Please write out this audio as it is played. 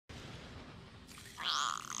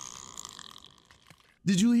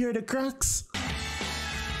Did you hear the cracks?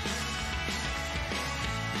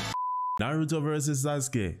 Naruto versus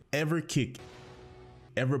Sasuke. Every kick,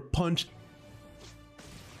 every punch,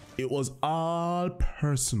 it was all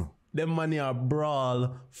personal. Them money are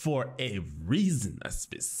brawl for a reason, a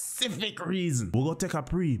specific reason. We'll go take a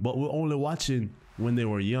pre, but we're only watching when they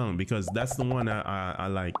were young because that's the one I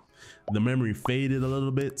like. The memory faded a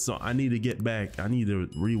little bit, so I need to get back. I need to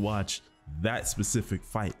rewatch that specific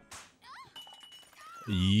fight.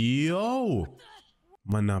 Yo,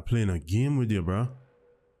 man, not playing a game with you, bro.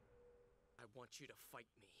 I want you to fight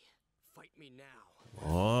me. Fight me now.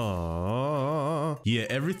 Oh, yeah,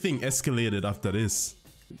 everything escalated after this.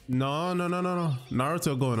 No.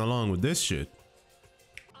 Naruto going along with this shit.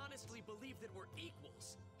 Honestly believe that we're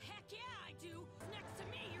equals. Heck yeah, I do. Next to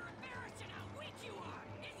me, you're embarrassed at how weak you are.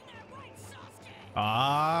 Isn't that right, Sasuke?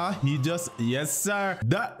 Ah, he just, yes, sir.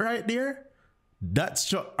 That right there, that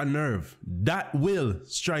struck a nerve. That will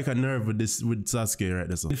strike a nerve with Sasuke right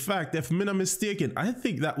there. So. In fact, if I'm not mistaken, I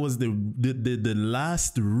think that was the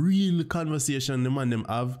last real conversation the man them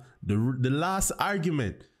have. The last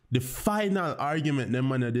argument. The final argument them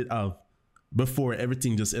man did have before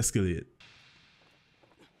everything just escalated.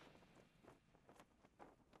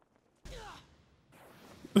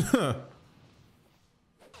 The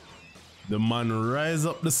man rise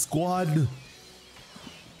up the squad.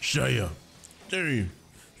 Shaya. The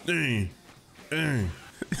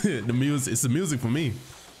music, it's the music for me.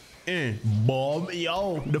 Bob,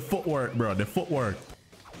 yo, the footwork, bro, the footwork.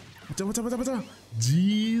 What's up?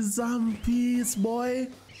 Jeez and peace, boy.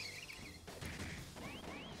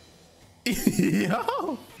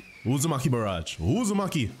 Yo. Uzumaki barrage.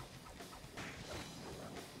 Uzumaki.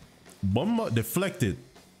 Bomba deflected.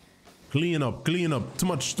 Clean up. Too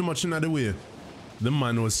much in the way. The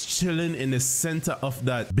man was chilling in the center of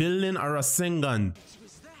that building or a Rasengan.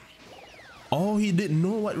 Oh, he didn't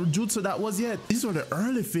know what jutsu that was yet. These were the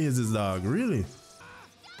early phases, dog. Really?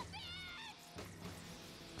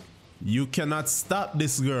 You cannot stop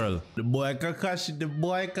this girl. The boy Kakashi,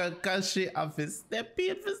 have to step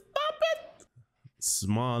in for stop it.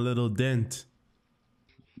 Small little dent.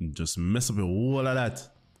 Just mess up all of that.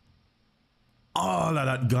 All of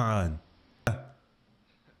that gone.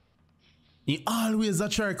 He always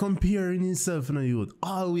try comparing himself in a youth.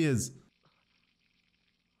 Always.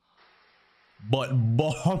 But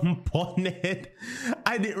bomb on it.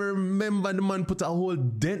 I didn't remember the man put a whole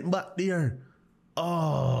dent back there.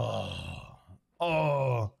 Oh.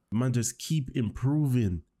 Man just keep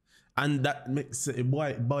improving. And that makes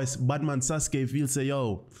Badman Sasuke feel say,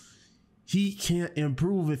 yo, he can't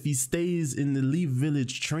improve if he stays in the Leaf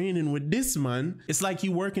Village training with this man. It's like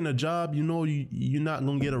you working a job, you know you're not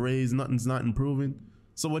gonna get a raise, nothing's not improving.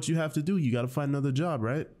 So what you have to do, you gotta find another job,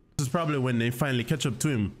 right? This is probably when they finally catch up to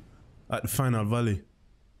him at the final valley.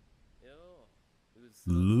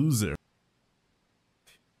 Loser.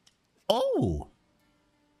 Oh,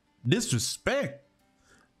 disrespect.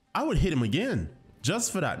 I would hit him again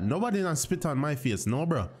just for that. Nobody not spit on my face, no,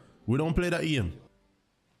 bro. We don't play that game.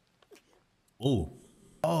 Oh,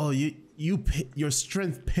 your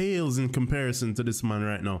strength pales in comparison to this man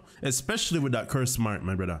right now, especially with that curse mark,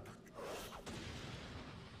 my brother.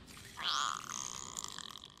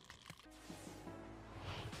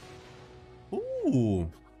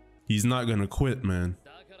 Ooh, he's not gonna quit, man.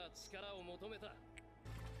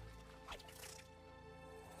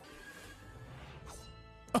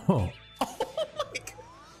 Oh my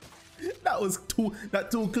God.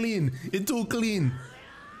 That too clean. It too clean.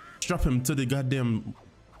 Strap him to the goddamn.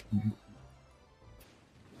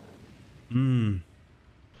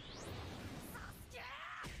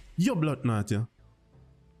 Your blood not, yeah.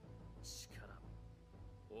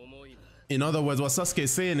 In other words, what Sasuke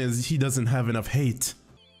is saying is he doesn't have enough hate.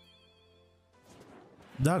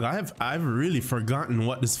 Dog, I've really forgotten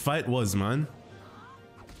what this fight was, man.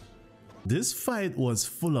 This fight was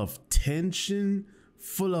full of tension,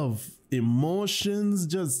 full of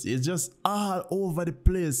emotions, it's just all over the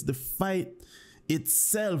place. The fight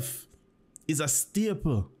itself is a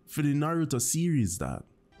staple for the Naruto series, dog.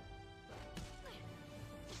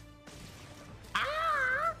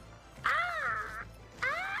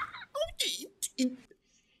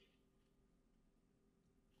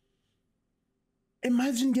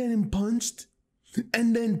 Imagine getting punched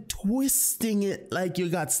and then twisting it like you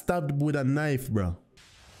got stabbed with a knife, bro.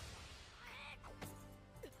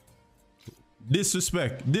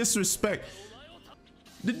 Disrespect. The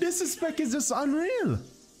disrespect is just unreal.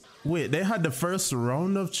 Wait, they had the first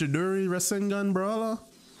round of Chidori Rasengan Brawler?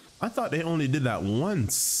 I thought they only did that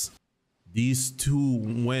once. These two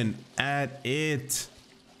went at it.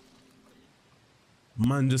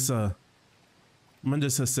 Man, just Man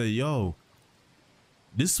just say, yo,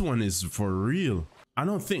 this one is for real. I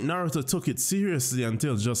don't think Naruto took it seriously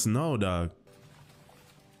until just now, dog.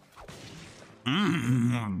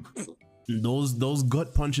 Those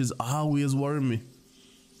gut punches always worry me.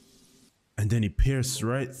 And then he pierced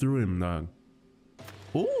right through him, dog.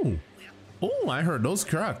 Oh, oh, I heard those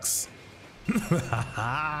cracks.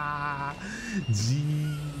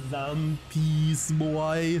 Jeez, I'm peace,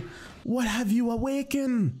 boy. What have you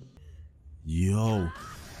awakened? Yo,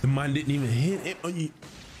 the man didn't even hit it.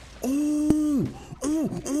 Oh, oh,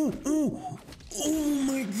 oh, oh, oh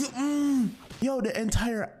my god. Yo, the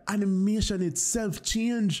entire animation itself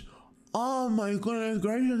changed. Oh my goodness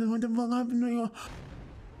gracious, what the fuck happened?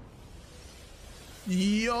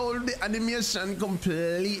 Yo, the animation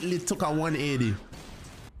completely took a 180.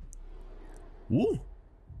 Woo.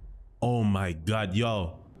 Oh my god,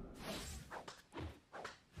 yo.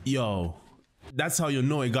 Yo. That's how you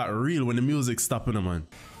know it got real when the music stopped, man.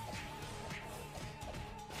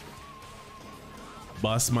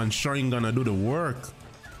 Boss man sure ain't gonna do the work.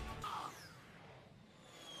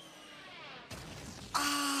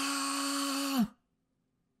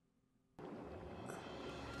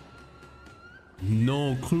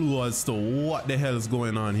 No clue as to what the hell is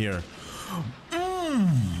going on here.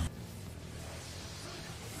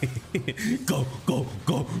 Go, go,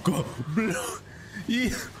 go, go.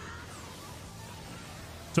 Yeah.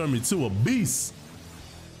 Turn me to a beast.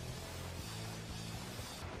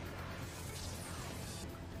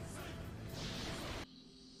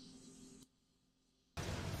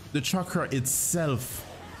 The chakra itself.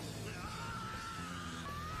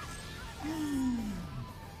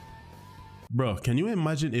 Bro, can you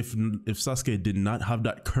imagine if Sasuke did not have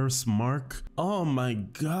that curse mark? Oh my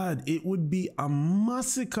god, it would be a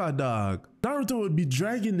massacre, dog. Naruto would be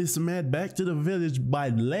dragging this man back to the village by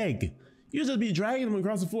leg. You just be dragging him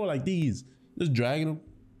across the floor like these. Just dragging him.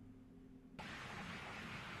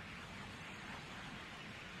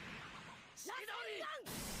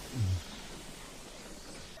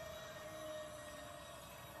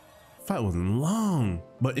 Fight was long,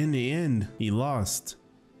 but in the end, he lost.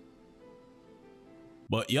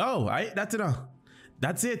 But yo, that's enough.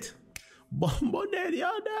 That's it. But then, yo,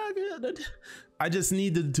 dog, I just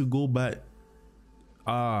needed to go back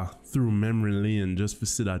through memory lane just to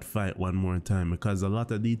see that fight one more time, because a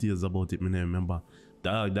lot of details about it I remember.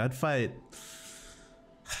 Dog, that fight,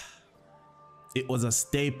 it was a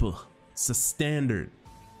staple. It's a standard,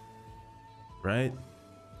 right?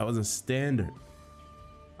 That was a standard.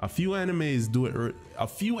 A few animes do it. A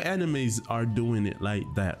few animes are doing it like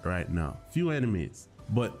that right now. Few animes.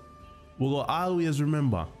 But we'll always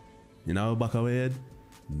remember, in our back of our head,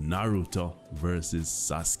 Naruto versus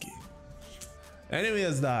Sasuke.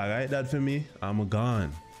 Anyways, dog, right? That for me. I'm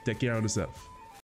gone. Take care of yourself.